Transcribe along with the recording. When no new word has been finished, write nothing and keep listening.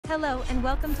Hello and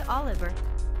welcome to Oliver.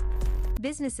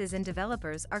 Businesses and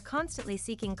developers are constantly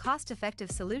seeking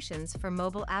cost-effective solutions for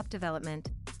mobile app development.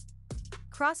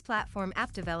 Cross-platform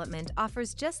app development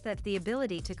offers just that, the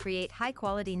ability to create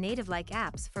high-quality native-like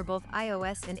apps for both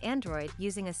iOS and Android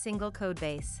using a single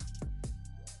codebase.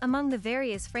 Among the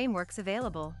various frameworks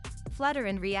available, Flutter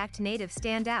and React Native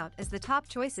stand out as the top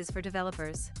choices for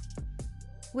developers.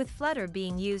 With Flutter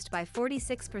being used by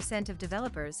 46% of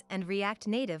developers and React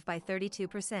Native by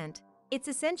 32%, it's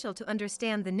essential to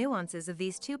understand the nuances of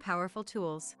these two powerful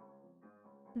tools.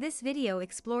 This video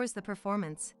explores the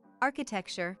performance,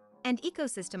 architecture, and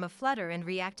ecosystem of Flutter and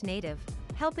React Native,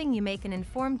 helping you make an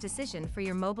informed decision for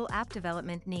your mobile app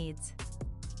development needs.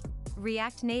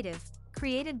 React Native,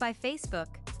 created by Facebook,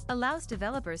 allows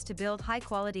developers to build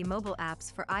high-quality mobile apps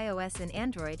for iOS and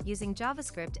Android using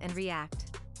JavaScript and React.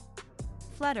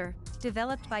 Flutter,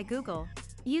 developed by Google,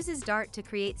 uses Dart to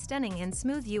create stunning and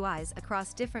smooth UIs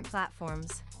across different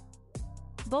platforms.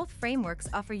 Both frameworks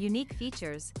offer unique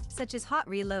features, such as hot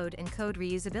reload and code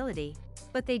reusability,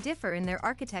 but they differ in their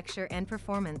architecture and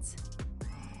performance.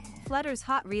 Flutter's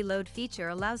hot reload feature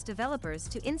allows developers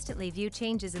to instantly view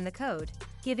changes in the code,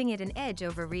 giving it an edge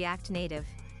over React Native.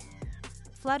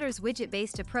 Flutter's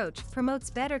widget-based approach promotes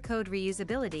better code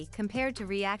reusability compared to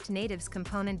React Native's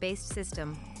component-based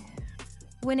system.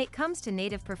 When it comes to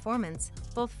native performance,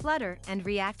 both Flutter and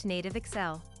React Native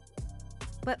excel.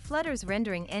 But Flutter's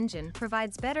rendering engine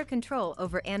provides better control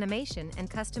over animation and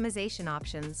customization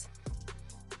options.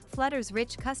 Flutter's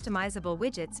rich customizable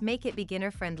widgets make it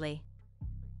beginner-friendly,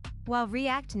 while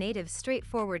React Native's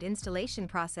straightforward installation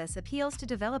process appeals to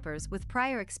developers with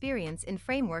prior experience in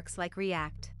frameworks like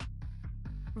React.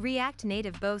 React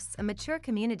Native boasts a mature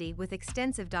community with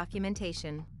extensive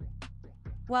documentation,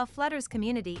 while Flutter's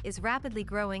community is rapidly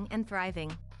growing and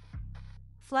thriving.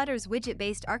 Flutter's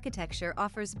widget-based architecture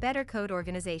offers better code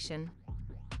organization,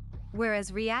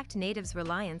 whereas React Native's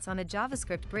reliance on a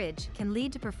JavaScript bridge can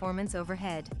lead to performance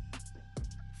overhead.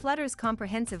 Flutter's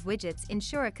comprehensive widgets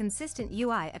ensure a consistent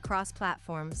UI across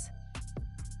platforms,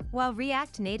 while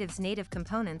React Native's native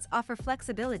components offer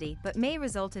flexibility but may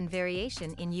result in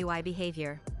variation in UI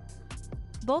behavior.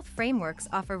 Both frameworks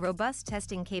offer robust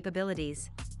testing capabilities,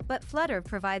 but Flutter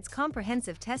provides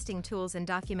comprehensive testing tools and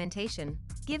documentation,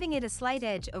 giving it a slight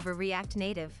edge over React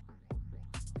Native.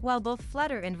 While both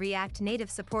Flutter and React Native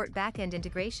support backend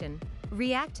integration,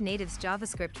 React Native's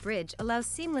JavaScript bridge allows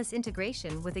seamless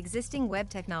integration with existing web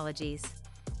technologies.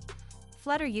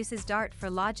 Flutter uses Dart for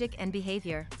logic and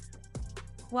behavior,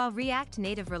 while React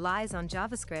Native relies on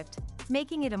JavaScript,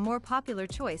 making it a more popular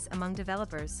choice among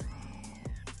developers.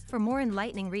 For more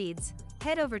enlightening reads,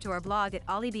 head over to our blog at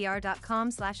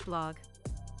olibr.com/blog.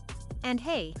 And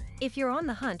hey, if you're on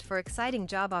the hunt for exciting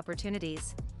job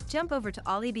opportunities, jump over to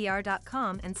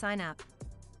olibr.com and sign up.